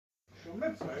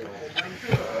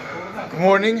Good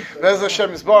morning. Bez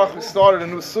Hashem Yisbarach. We started a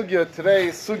new sugya today.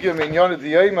 Sugya Minyana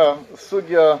Diyema.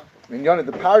 Sugya Minyana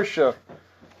the Parsha.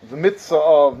 The mitzvah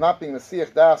of not being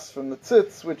Mesiach Das from the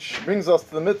tzitz, which brings us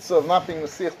to the mitzvah of not being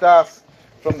Mesiach Das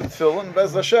from the tefillin.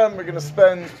 Bez Hashem, we're going to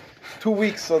spend 2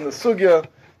 weeks on the sugya.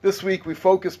 This week we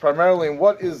focus primarily on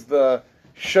what is the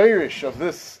shayrish of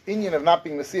this inyan of not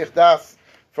being Mesiach Das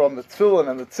from the tefillin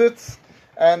and the tzitz.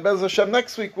 And Bez Hashem,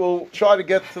 next week we'll try to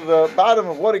get to the bottom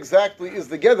of what exactly is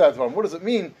the Gedad Dvarim. What does it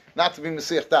mean not to be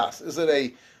Mesiach Das? Is it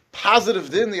a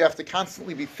positive din that you have to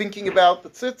constantly be thinking about the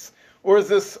tzitz? Or is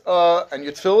this, and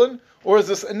your tefillin? Or is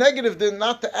this a negative din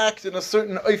not to act in a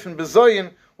certain oifen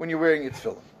bezoyin when you're wearing your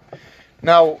tefillin?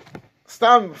 Now,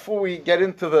 Stam, before we get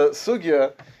into the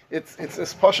sugya, it's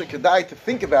this pasha kedai to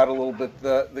think about a little bit,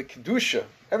 the kedusha.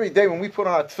 Every day when we put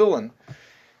on our tefillin,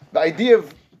 the idea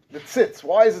of the tzitz.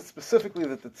 Why is it specifically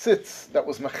that the tzitz that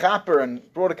was mechaper and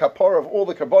brought a kapara of all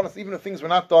the karbonos, even if things were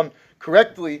not done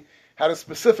correctly, had a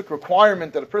specific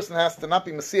requirement that a person has to not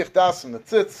be Mesiach Das from the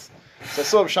tzitz?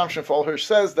 So Shamshon Fall Hirsch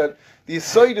says that the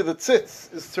yisoid of the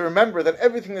tzitz is to remember that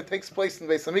everything that takes place in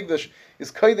the Beis Hamikdash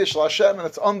is kodesh l'Hashem, and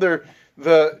it's under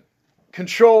the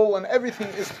control, and everything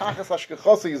is tachas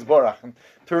hashgachosa yizbarach. And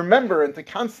to remember and to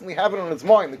constantly have it on his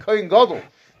mind, the Kohen Gadol,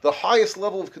 the highest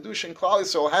level of Kedusha in Klal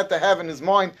Yisrael, had to have in his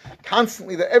mind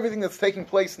constantly that everything that's taking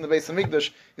place in the Beis Hamikdash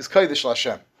is Kodesh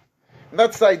L'Hashem. And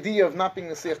that's the idea of not being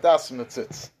Mesiach Das from the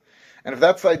tzitz. And if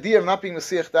that's the idea of not being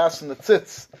Mesiach Das from the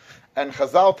tzitz, and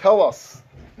Chazal tell us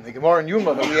in the Gemara and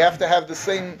Yuma that we have to have the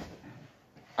same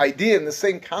idea and the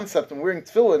same concept when wearing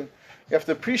tefillin, you have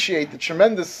to appreciate the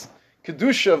tremendous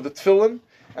Kedusha of the tefillin,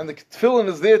 and the tefillin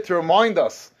is there to remind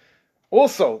us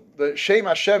also, the Shem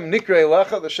Hashem Nikrei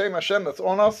Lecha, the Shem Hashem that's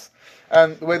on us,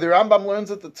 and the way the Rambam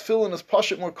learns it, the tefillin is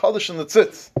pashut more kaddish than the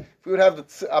tzitz. If we would have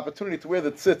the opportunity to wear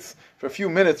the tzitz for a few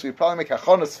minutes, we'd probably make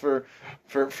hachonis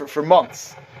for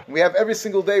months. And we have every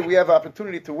single day, we have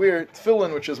opportunity to wear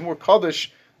tefillin, which is more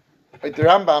kaddish, like the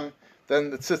Rambam, than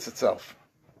the tzitz itself.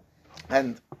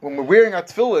 And when we're wearing our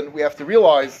tefillin, we have to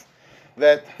realize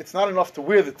that it's not enough to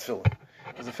wear the tefillin.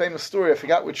 There's a famous story, I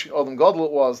forgot which Adam Gadol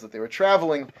it was, that they were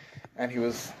traveling, and he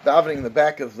was davening in the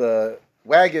back of the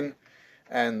wagon,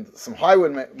 and some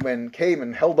highwaymen came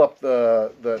and held up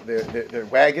their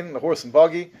wagon, the horse and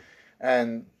buggy,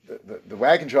 and the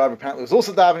wagon driver apparently was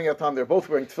also davening at the time. They were both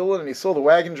wearing tefillin, and he saw the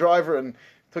wagon driver and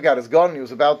took out his gun, and he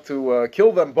was about to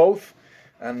kill them both.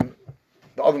 And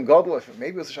the Adam Gadol,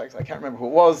 maybe it was a Shaykh, I can't remember who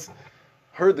it was,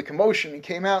 heard the commotion. He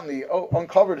came out and he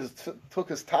uncovered took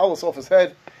his talus off his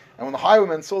head, and when the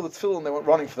highwaymen saw the tefillin, they went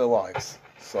running for their lives.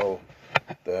 So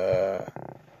the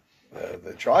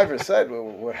driver said, well,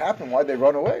 what happened? Why'd they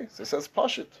run away? So he says,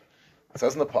 Pashut. It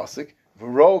says in the pasuk,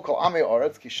 V'ro kol amei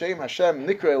aretz ki shem Hashem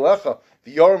nikrei lecha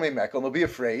v'yormei mekel, and they'll be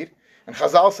afraid. And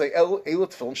Chazal say, Elu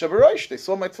tefillin sheberosh. They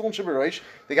saw my tefillin sheberosh,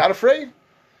 they got afraid.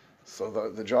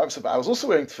 So the driver said, I was also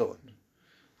wearing tefillin.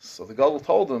 So the Gadol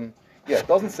told him, yeah, it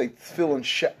doesn't say tefillin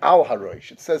she'al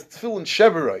harosh. It says tefillin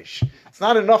sheberosh. It's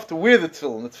not enough to wear the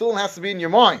tefillin. The tefillin has to be in your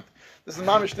mind. This is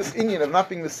mamish, this inyan of not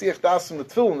being Mesiach Das from the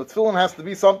tefillin. The tefillin has to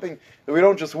be something that we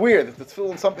don't just wear. That the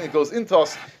tefillin is something that goes into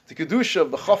us. The kedusha of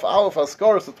the Chaf Aleph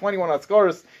Haskaris, the 21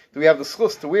 Haskaris, that we have the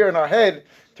schus to wear in our head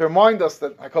to remind us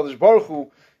that HaKadosh Baruch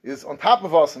Hu is on top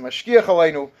of us and Mashkiach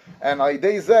Aleinu, and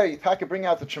Aidei Zeh Yitaka bring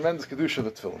out the tremendous kedusha of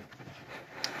the tefillin.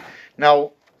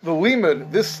 Now, the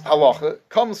limud, this halacha,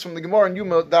 comes from the Gemara in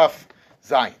Yuma Daf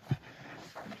Zayin.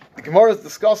 The Gemara is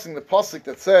discussing the pasuk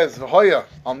that says V'hoya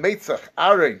al meitzach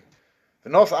arein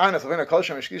v'nos anas avena kol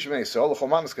shem mishkish b'nei Yisrael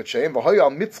l'chomanis katsheim v'hoya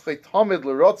al mitzchei tamid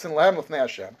l'rotzin lehem l'fnei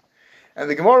Hashem. And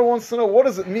the Gemara wants to know, what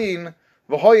does it mean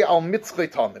V'hoya al mitzchei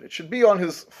tamid? It should be on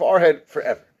his forehead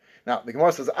forever. Now the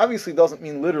Gemara says obviously doesn't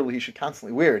mean literally he should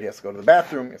constantly wear it. He has to go to the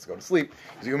bathroom, he has to go to sleep.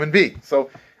 He's a human being.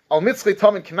 So al mitzchei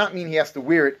tamid cannot mean he has to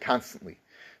wear it constantly.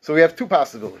 So we have two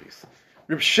possibilities.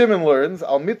 Reb Shimon learns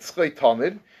al mitzchei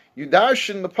tamid. You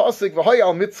darshan the pasuk v'hoy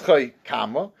al mitzchei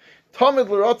kama tamid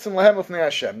l'rotzin lehem l'fnei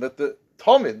Hashem. That the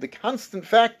tamid, the constant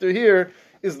factor here,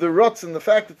 is the rotzin, the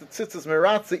fact that the tzitz is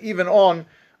meratze even on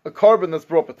a carbon that's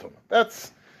brought b'tumah.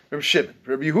 That's Reb Shimon.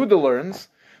 Reb Yehuda learns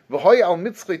v'hoy al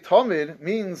mitzchei tamid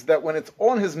means that when it's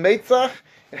on his meitzach,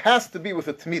 it has to be with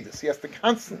a tmidus. He has to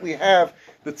constantly have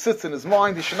the tzitz in his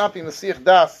mind. He should not be Mesiach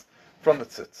Das from the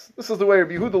tzitz. This is the way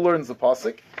Rabbi Yehuda learns the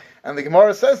pasuk, and the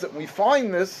Gemara says that we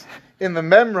find this in the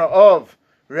memra of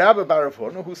Rabbi Bar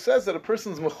Huna, who says that a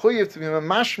person's mechuyev to be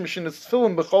mamashmish in his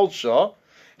tefillin b'chol shah.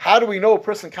 How do we know a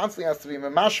person constantly has to be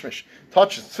mamashmish,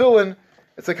 touch his tefillin?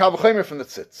 It's a kal v'chomer from the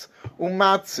tzitz.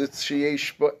 Umat tzitz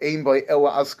sheyesh bo ein by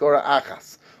ela askara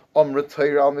achas. The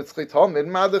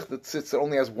tzitz that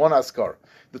only has one askar.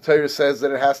 the Torah says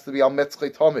that it has to be al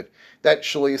metzchei tamid. That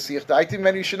shlo yisiach daitim,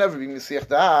 and you should never be yisiach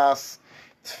das.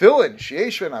 Tefillin,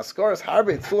 sheyesh and askaras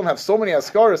harbe. Tefillin have so many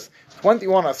askaras,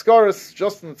 21 askaras,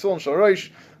 just in the tefillin shel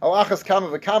rosh. Al achas kama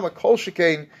v'kama kol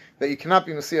shekain, that you cannot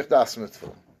be yisiach das from the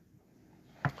tefillin.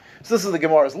 So this is the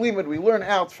Gemara's limud. We learn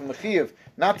out from the chiyuv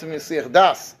not to be yisiach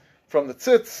das from the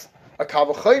tzitz, a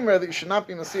kavachaymer that you should not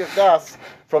be yisiach das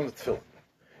from the tefillin.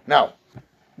 Now,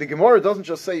 the Gemara doesn't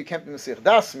just say you can't be Mesiach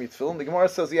Das from your tefillin. The Gemara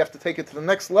says you have to take it to the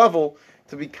next level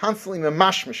to be constantly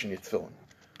memashmish in your tefillin.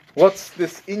 What's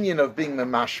this inyan of being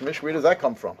memashmish? Where does that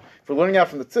come from? If we're learning out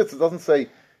from the tzitz, it doesn't say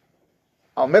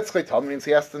al metzchei tam, means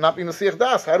he has to not be Mesiach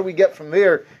Das. How do we get from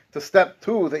there to step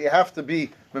 2 that you have to be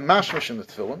memashmish in the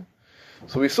tefillin?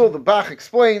 So we saw the Bach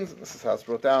explains, and this is how it's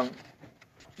brought down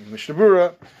in Mishnah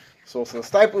Berurah. So also the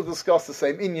Steipler discussed the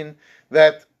same inyan,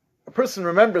 that a person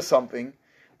remembers something,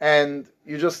 and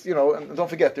you just, and don't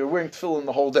forget, they're wearing tefillin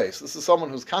the whole day. So this is someone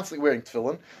who's constantly wearing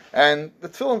tefillin, and the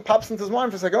tefillin pops into his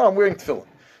mind for a second, I'm wearing tefillin.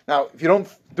 Now, if you don't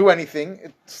do anything,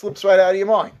 it slips right out of your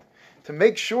mind. To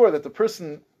make sure that the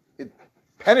person, it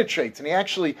penetrates, and he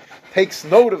actually takes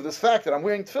note of this fact that I'm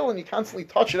wearing tefillin, you constantly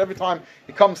touch it every time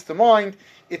it comes to mind.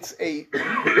 It's a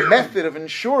method of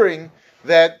ensuring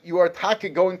that you are taka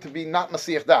going to be not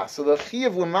Masiach Das. So the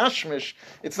Chiyav L'mashmish,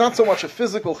 it's not so much a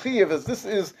physical Chiyav as this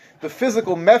is the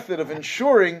physical method of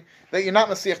ensuring that you're not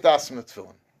Masiach Das from the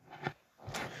Tefillin.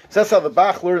 So that's how the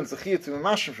Bach learns the Chiyav to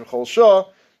L'mashmish for Chol Shah.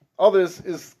 Others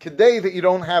is Kedei that you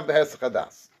don't have the Hesach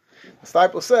Hadas. The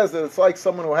Steipler says that it's like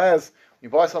someone who has, you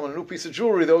buy someone a new piece of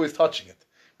jewelry, they're always touching it.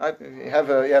 Right? You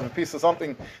have a piece of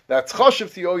something that's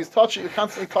chashiv to you, always touch it, you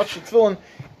constantly touch the Tefillin,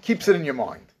 keeps it in your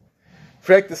mind.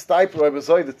 Frek the Steipler, I was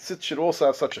that tzitz should also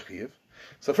have such a chiyuv.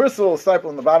 So first of all, the Steipler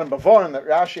on the bottom, Bavaran, that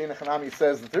Rashi and Hanami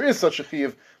says that there is such a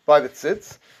chiyuv by the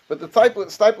tzitz, but the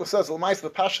Steipler says, well, the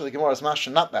Pasha, the Gemara's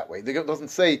Masha, not that way. It doesn't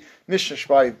say Mishnish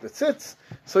by the tzitz.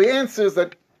 So he answers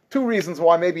that 2 reasons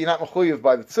why maybe you're not mechuyev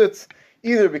by the tzitz,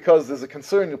 either because there's a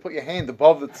concern you'll put your hand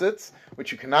above the tzitz,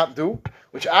 which you cannot do,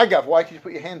 which agav, why can you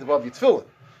put your hand above your tefillin?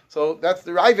 So that's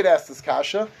the Ravid asked this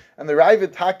kasha, and the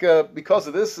Ravid taka, because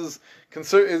of this, is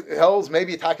holds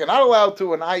maybe taka not allowed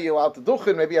to, and you're allowed to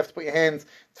duchen. Maybe you have to put your hands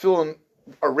tefillin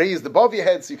are raised above your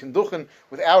head, so you can duchen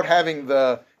without having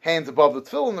the hands above the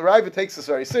tefillin. The Ravid takes this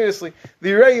very seriously. The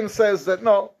Yereim says that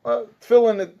no,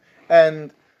 tefillin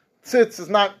and tzitz is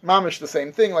not mamish the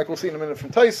same thing. Like we'll see in a minute from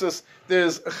Taisus,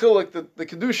 there's a chiluk that the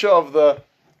kedusha of the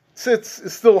tzitz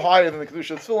is still higher than the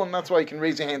kedusha of tefillin, and that's why you can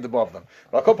raise your hand above them.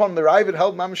 But Akopam the Ravid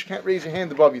held mamish, you can't raise your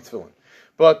hand above your tefillin.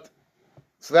 But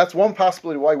so that's one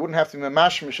possibility why you wouldn't have to be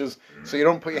memashmishes, so you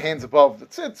don't put your hands above the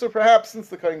tzitz. Or perhaps since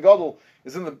the Kohen Gadol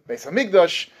is in the Beis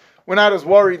Hamikdash, we're not as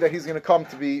worried that he's going to come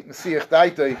to be Mesiach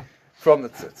Daitei from the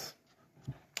tzitz.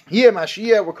 Here,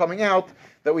 Mashiach, we're coming out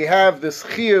that we have this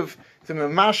chiyuv to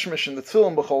memashmish in the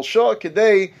tefillin b'chol shah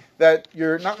kedei, that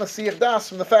you're not Mesiach Das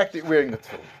from the fact that you're wearing the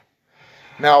tefillin.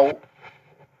 Now,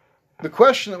 the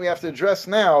question that we have to address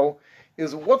now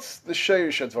is, what's the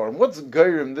shayrish advarim? What's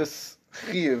geirim, this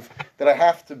chiyuv, that I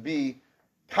have to be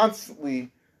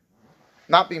constantly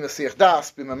not be Mesiach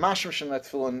Das, be memashmish in that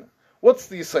tefillin? What's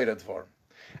the yisayid advarim?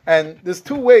 And there's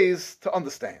 2 ways to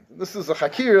understand. This is a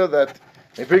chakira that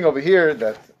they bring over here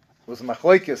that was a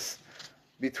machlekes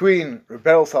between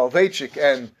Rebel Soloveitchik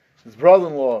and his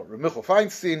brother-in-law, Reb Michal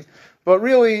Feinstein. But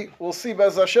really, we'll see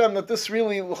Be'ez Hashem that this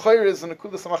really l'chayr is an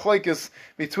akudas machlekes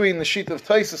between the sheet of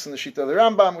Taisus and the sheet of the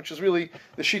Rambam, which is really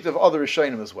the sheet of other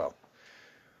Rishonim as well.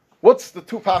 What's the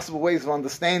 2 possible ways of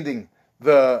understanding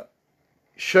the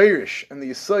shayrish and the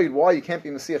yisayid, why you can't be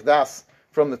Mesiach Das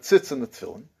from the tzitz and the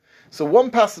tefillin? So one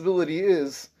possibility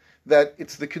is that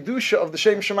it's the kedusha of the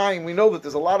Shem Shemayim. We know that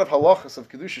there's a lot of halachas of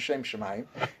kedusha Shem Shemayim,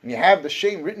 and you have the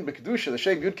Shem written by kedusha. The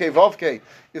Shem Yudkei Vavkei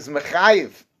is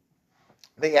mechayiv,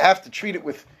 that you have to treat it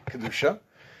with kedusha.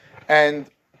 And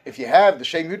if you have the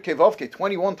Shem Yudkei Vavkei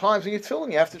 21 times in your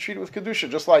tefillin, you have to treat it with kedusha.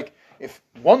 Just like if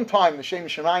one time the Shem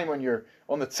Shemayim when you're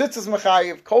on the tzitz is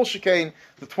mechayiv, kol shekain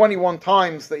the 21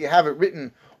 times that you have it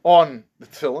written on the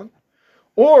tefillin,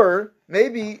 or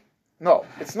maybe. No,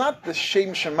 it's not the Shem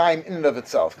Shemayim in and of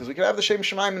itself, because we can have the Shem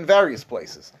Shemayim in various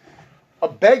places. A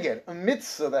beged, a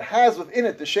mitzvah that has within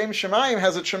it the Shem Shemayim,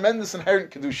 has a tremendous inherent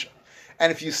kedusha.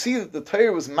 And if you see that the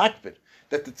Torah was makbid,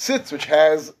 that the tzitz, which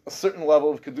has a certain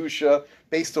level of kedusha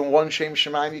based on one Shem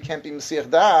Shemayim, you can't be Mesiach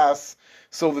Das.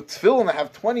 So the tefillin that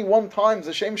have 21 times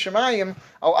the Shem Shemayim,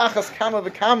 al achas kama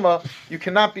v'kama, you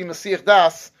cannot be Mesiach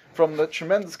Das from the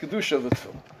tremendous kedusha of the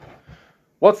tefillin.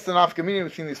 What's the nafkamina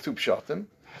between these 2 pshatim?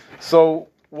 So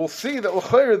we'll see that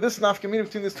l'chayr, this nafkamina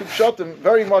between these 2 pshatim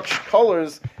very much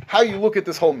colors how you look at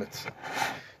this whole mitzvah.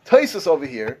 Taisus over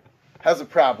here has a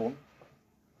problem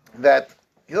that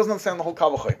he doesn't understand the whole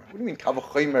Kavachomer. What do you mean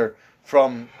Kavachomer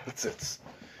from the tzitz?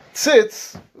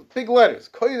 Tzitz, big letters,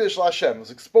 Kodesh Lashem, was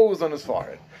exposed on his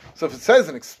forehead. So if it says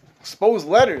in exposed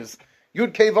letters,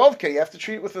 Yud Kei Vav Kei, you have to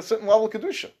treat it with a certain level of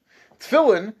Kedusha.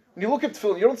 Tefillin, when you look at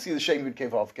tefillin, you don't see the Shem Yud Kei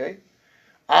Vav Kei.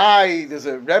 There's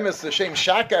a remes, the Shem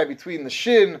Shakai between the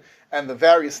shin and the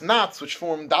various knots which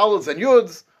form dalads and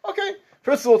yuds. Okay,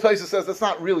 first of all, Taisa says that's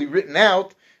not really written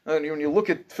out. And when you look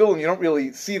at tefillin, you don't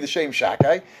really see the Shem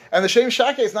Shakai. And the Shem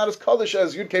Shakai is not as kaddish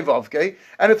as Yud Kei Vav Kei,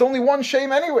 and it's only one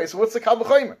Shem anyway, so what's the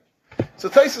Kavachomer? So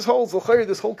Taisa holds,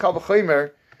 this whole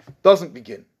Kavachomer doesn't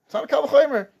begin. It's not a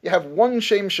Kavachomer. You have one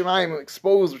Shem Shemaim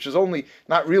exposed, which is only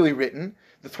not really written.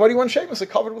 The 21 Shemus are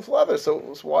covered with leather,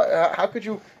 so how could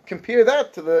you compare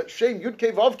that to the Shem Yud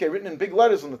Kei Vav Kei written in big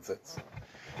letters on the tzitz?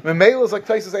 Memela is like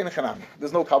Taisa Ein Chanami.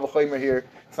 There's no Kavachomer here.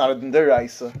 It's not a din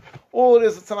deraisa. All it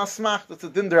is, it's an asmach. It's a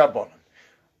din derabanan.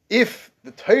 If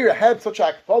the Torah had such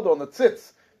a akpada on the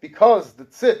tzitz, because the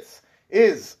tzitz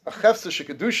is a chefsa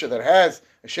shekadusha that has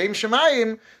a shem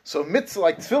shemayim, so mitzvah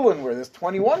like tefillin where there's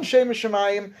 21 shem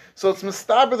shemayim, so it's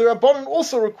mistaber. The rabbanon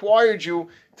also required you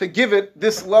to give it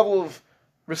this level of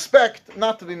respect,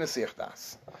 not to be mesiach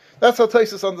das. That's how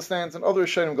Taisus understands, and other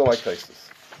Rishonim go like Taisus.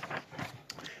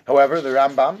 However, the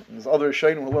Rambam, and there's other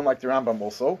Rishonim who learn like the Rambam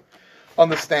also,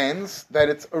 understands that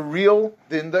it's a real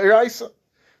din da'iraisa.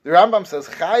 The Rambam says,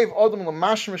 Chayiv Odom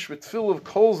l'mashmish v'tfilav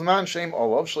kol zman shem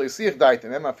olav shlo yisiach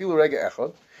daitem em afilu rega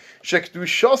echad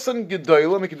shekdushasan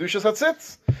gedoyla mikedushas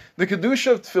hatzitz. The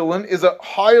kedusha of tefillin is a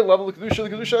higher level of kedusha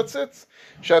than the kedusha hatzitz.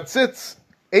 Shatzitz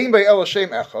ein bei el Hashem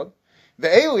echad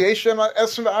ve'elu yeshem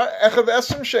echad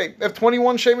ve'esrim shem. They have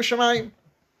 21 shem shemayim.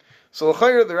 So the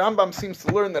Rambam seems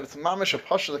to learn that it's mamish a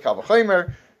pasha the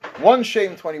Kavachomer. 1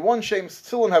 shem, 21 shem,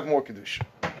 tefillin have more kedusha.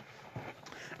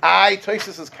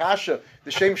 Taisus is kasha. The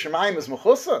Shem Shemayim is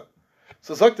mechusa.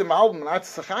 So Zok the Malbim and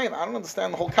Artz Sachayim. I don't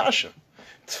understand the whole kasha.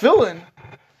 Tefillin.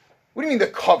 What do you mean they're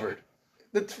covered?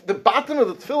 The bottom of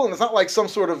the tefillin is not like some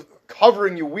sort of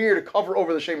covering you wear to cover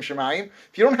over the Shem Shemayim.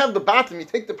 If you don't have the bottom, you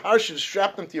take the parasha and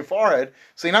strap them to your forehead,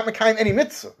 so you're not mekayim any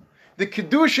mitzvah. The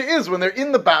kedusha is when they're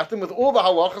in the bottom with all the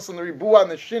halachas and the ribuah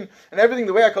and the shin and everything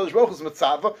the way HaKadosh Baruch Hu is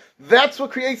mitzvah. That's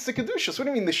what creates the kedusha. So what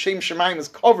do you mean the Shem Shemayim is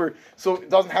covered so it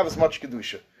doesn't have as much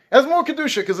kedusha? It has more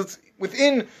kedusha because it's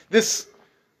within this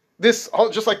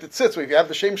just like the tzitz, where if you have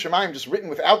the Shem Shemayim just written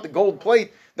without the gold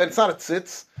plate, then it's not a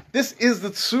tzitz. This is the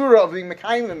tzura of the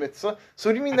mekayim the mitzvah. So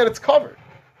what do you mean that it's covered?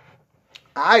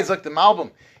 It's like the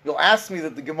Malbim. You'll ask me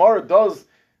that the Gemara does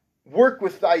work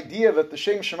with the idea that the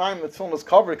Shem Shemayim the tefillin is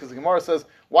covered, because the Gemara says,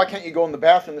 why can't you go in the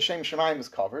bathroom? The Shem Shemayim is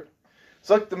covered.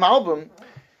 So like the Malbim,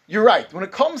 you're right. When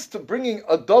it comes to bringing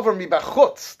a dover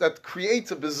mibachutz that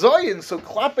creates a bezoyin, so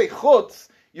klape chutz,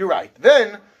 you're right.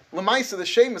 Then, Lamaisa, the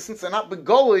Shem, since they're not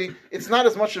begoli, it's not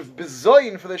as much of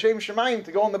bezoyin for the Shem Shemayim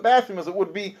to go in the bathroom as it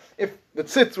would be if the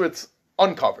tzitz where it's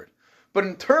uncovered. But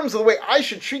in terms of the way I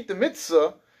should treat the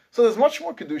mitzvah, so there's much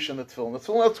more kedusha in the tefillin. The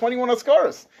tefillin has 21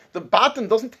 askaras. The bottom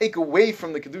doesn't take away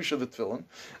from the kedusha of the tefillin.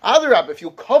 Adarab, if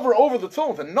you cover over the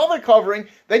tefillin with another covering,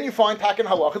 then you find taken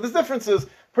halacha. There's differences. A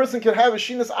person can have a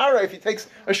shinas ara if he takes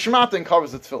a shmata and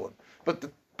covers the tefillin. But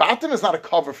the bottom is not a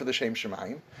cover for the Shem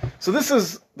Shemayim. So this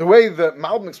is the way the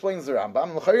Malbim explains the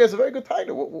Rambam. L'chari has a very good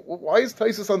title. Why is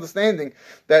Taisus understanding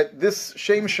that this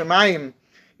Shem Shemayim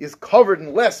is covered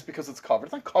in less because it's covered?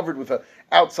 It's not covered with an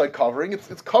outside covering.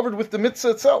 It's covered with the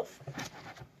mitzvah itself.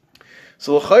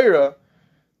 So l'chari,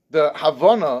 the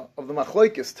Havana of the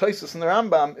Machlekes, Taisus and the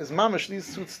Rambam is mamish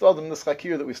these two tzadim, this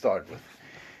chakir that we started with.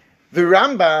 The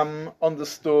Rambam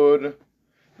understood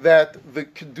that the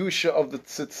kedusha of the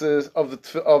tzitzis, of the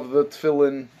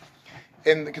tefillin,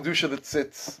 and the kedusha of the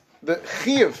tzitz, the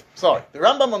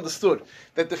Rambam understood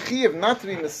that the chiyuv not to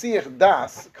be mesiach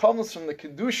das comes from the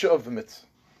kedusha of the mitzvah.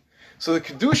 So the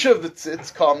kedusha of the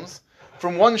tzitz comes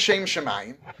from 1 Shem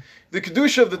Shemayim. The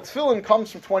kedusha of the tefillin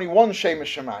comes from 21 Shem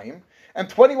Shemayim, and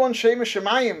 21 Shem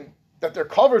Shemayim that they're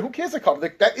covered. Who cares they're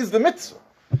covered? That is the mitzvah.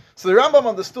 So the Rambam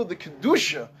understood the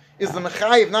kedusha is the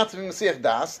mechayiv not to be mesiach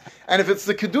das, and if it's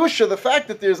the kedusha, the fact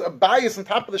that there's a bias on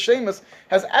top of the shemus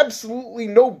has absolutely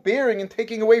no bearing in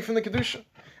taking away from the kedusha.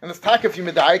 And it's takaf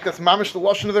yimedayik, that's mamish the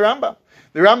lashon of the Rambam.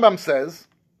 The Rambam says,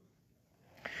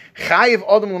 chayiv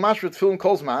adam l'mash v'tefillin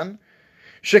kol zman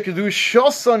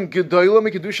shekedushasan gedoyla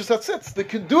mekedushas hatzitz. The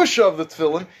kedusha of the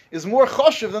tefillin is more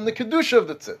choshev than the kedusha of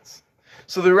the tzitz.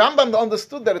 So the Rambam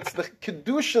understood that it's the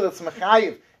kedusha that's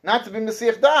mechayiv not to be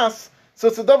mesiach das. So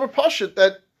it's a davar pashut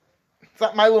that it's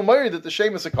not Milo Meir that the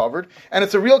shemus are covered, and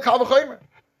it's a real Kavachomer.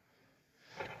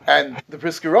 And the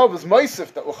Brisker Rov is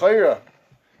Moisif that l'chayra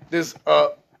there's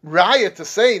a raya to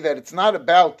say that it's not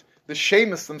about the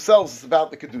shemus themselves, it's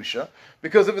about the kedusha.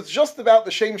 Because if it's just about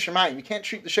the shem shemayim, you can't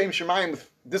treat the shem shemayim with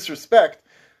disrespect.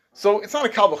 So it's not a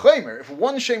kal v'chomer. If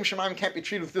one shem shemayim can't be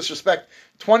treated with disrespect,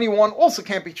 21 also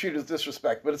can't be treated with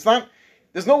disrespect. But it's not.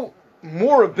 There's no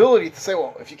more ability to say,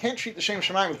 well, if you can't treat the shem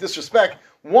shemayim with disrespect,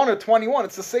 1 or 21,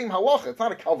 it's the same halacha. It's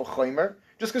not a kal v'chomer.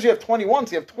 Just because you have 21,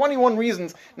 so you have 21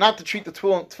 reasons not to treat the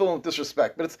tefillin with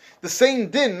disrespect. But it's the same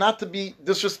din not to be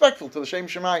disrespectful to the shem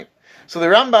shemayim. So the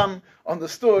Rambam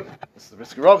understood, the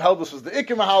Brisker Rav held this was the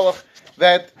Iker Mahalach,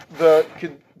 that the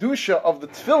Kedusha of the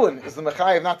Tefillin is the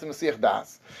Mechayev, not the Mesiach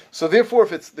Das. So therefore,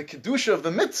 if it's the Kedusha of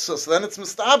the Mitzvah, so then it's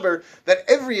Mistaber that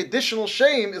every additional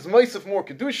shame is Meisef more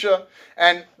Kedusha,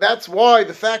 and that's why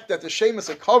the fact that the shemus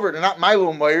are covered and not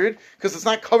Milo Mayrid, because it's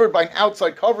not covered by an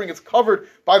outside covering, it's covered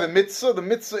by the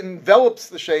Mitzvah envelops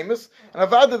the shemus, and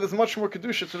Avada there's much more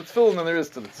Kedusha to the Tefillin than there is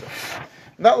to the Tzitz.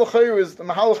 And that L'chayr is the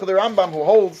Mahalach of the Rambam who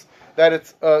holds that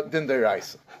it's din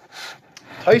deraisa.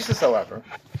 Taisus, however,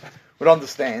 would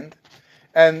understand,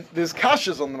 and there's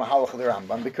kashas on the Mahalach of the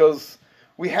Rambam, because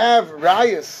we have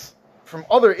rayas from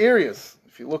other areas.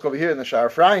 If you look over here in the Sha'ar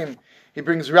Ephraim, he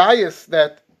brings rayas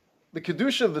that the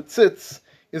Kedusha of the Tzitz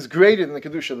is greater than the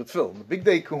Kedusha of the Tefillin. The Big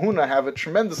Day Kahuna have a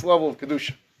tremendous level of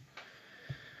Kedusha.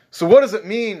 So what does it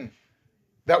mean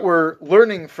that we're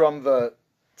learning from the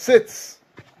Tzitz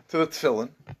to the Tefillin?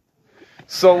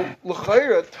 So,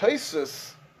 L'chayra,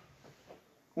 Taisus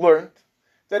learned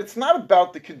that it's not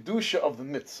about the Kedusha of the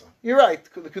Mitzvah. You're right,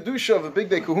 the Kedusha of the Big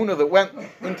Day Kahuna that went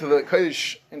into the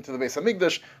Kodesh, into the Beis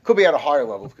HaMikdash, could be at a higher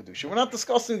level of Kedusha. We're not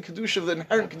discussing the Kedusha of the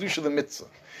inherent Kedusha of the Mitzvah.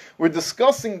 We're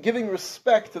discussing giving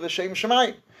respect to the Shem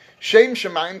Shemayim. Shem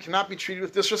Shemayim cannot be treated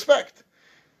with disrespect.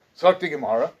 So, the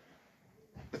Gemara,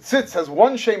 the Tzitz has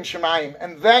one Shem Shemayim,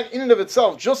 and that in and of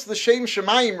itself, just the Shem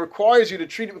Shemayim requires you to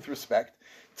treat it with respect.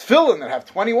 Tefillin that have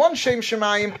 21 Shem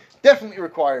Shemayim definitely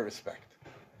require respect.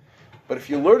 But if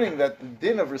you're learning that the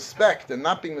din of respect and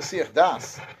not being Mesiach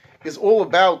Das is all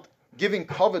about giving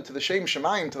kavod to the Shem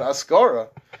Shemayim, to the Askara,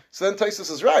 so then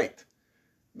Taisus is right.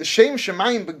 The Shem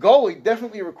Shemayim Begoli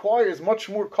definitely requires much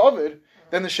more kavod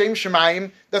than the Shem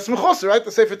Shemayim that's Mechusar, right?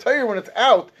 The Sefer Torah, when it's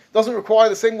out, doesn't require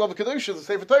the same level of Kedusha as the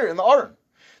Sefer Torah in the Aron.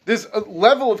 There's a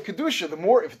level of Kedusha, the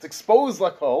more, if it's exposed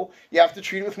like whole, you have to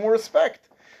treat it with more respect.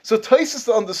 So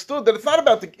Taisus understood that it's not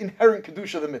about the inherent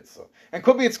Kedusha of the Mitzvah. And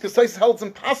could be it's because Taisus held it's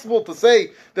impossible to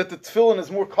say that the Tefillin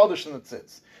is more Kaddish than the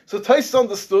Tzitz. So Taisus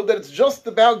understood that it's just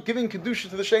about giving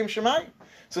Kedusha to the Shem Shemayim.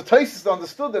 So Taisus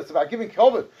understood that it's about giving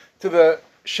kavod to the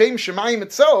Shem Shemayim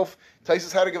itself.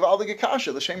 Taisus had to give all the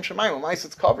Gekasha, the Shem Shemayim. Nice,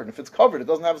 it's covered. If it's covered, it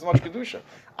doesn't have as much Kedusha.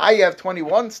 I have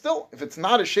 21 still. If it's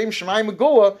not a Shem Shemayim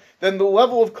Megula, then the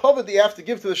level of kavod that you have to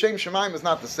give to the Shem Shemayim is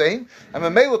not the same. And the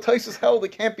Mela Taisus held it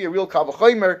can't be a real Kal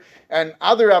V'chomer. And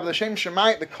Adarab, the Shem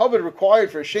Shemayim, the kavod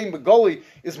required for a Shem Begoli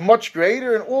is much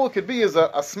greater, and all it could be is a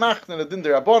smacht and a din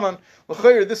derabanan.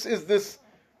 L'chayr, this is this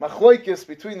Machloikis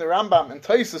between the Rambam and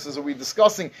Taisus. Is are we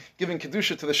discussing giving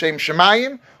Kedusha to the Shem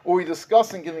Shemayim, or are we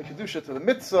discussing giving Kedusha to the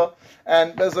Mitzvah?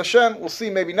 And Bez Hashem, we'll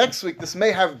see maybe next week, this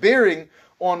may have bearing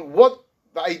on what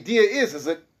the idea is. Is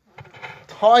it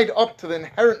tied up to the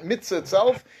inherent Mitzvah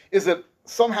itself? Is it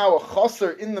somehow a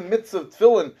chaser in the Mitzvah of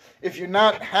Tefillin if you're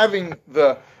not having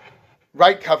the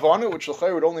right kavana, which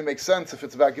l'chayr would only make sense if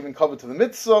it's about giving kavod to the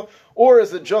mitzvah, or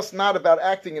is it just not about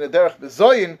acting in a derech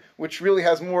bezoyin, which really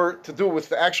has more to do with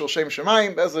the actual Shem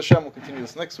Shemayim? Bez Hashem, we'll continue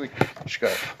this next week.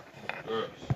 Shkar.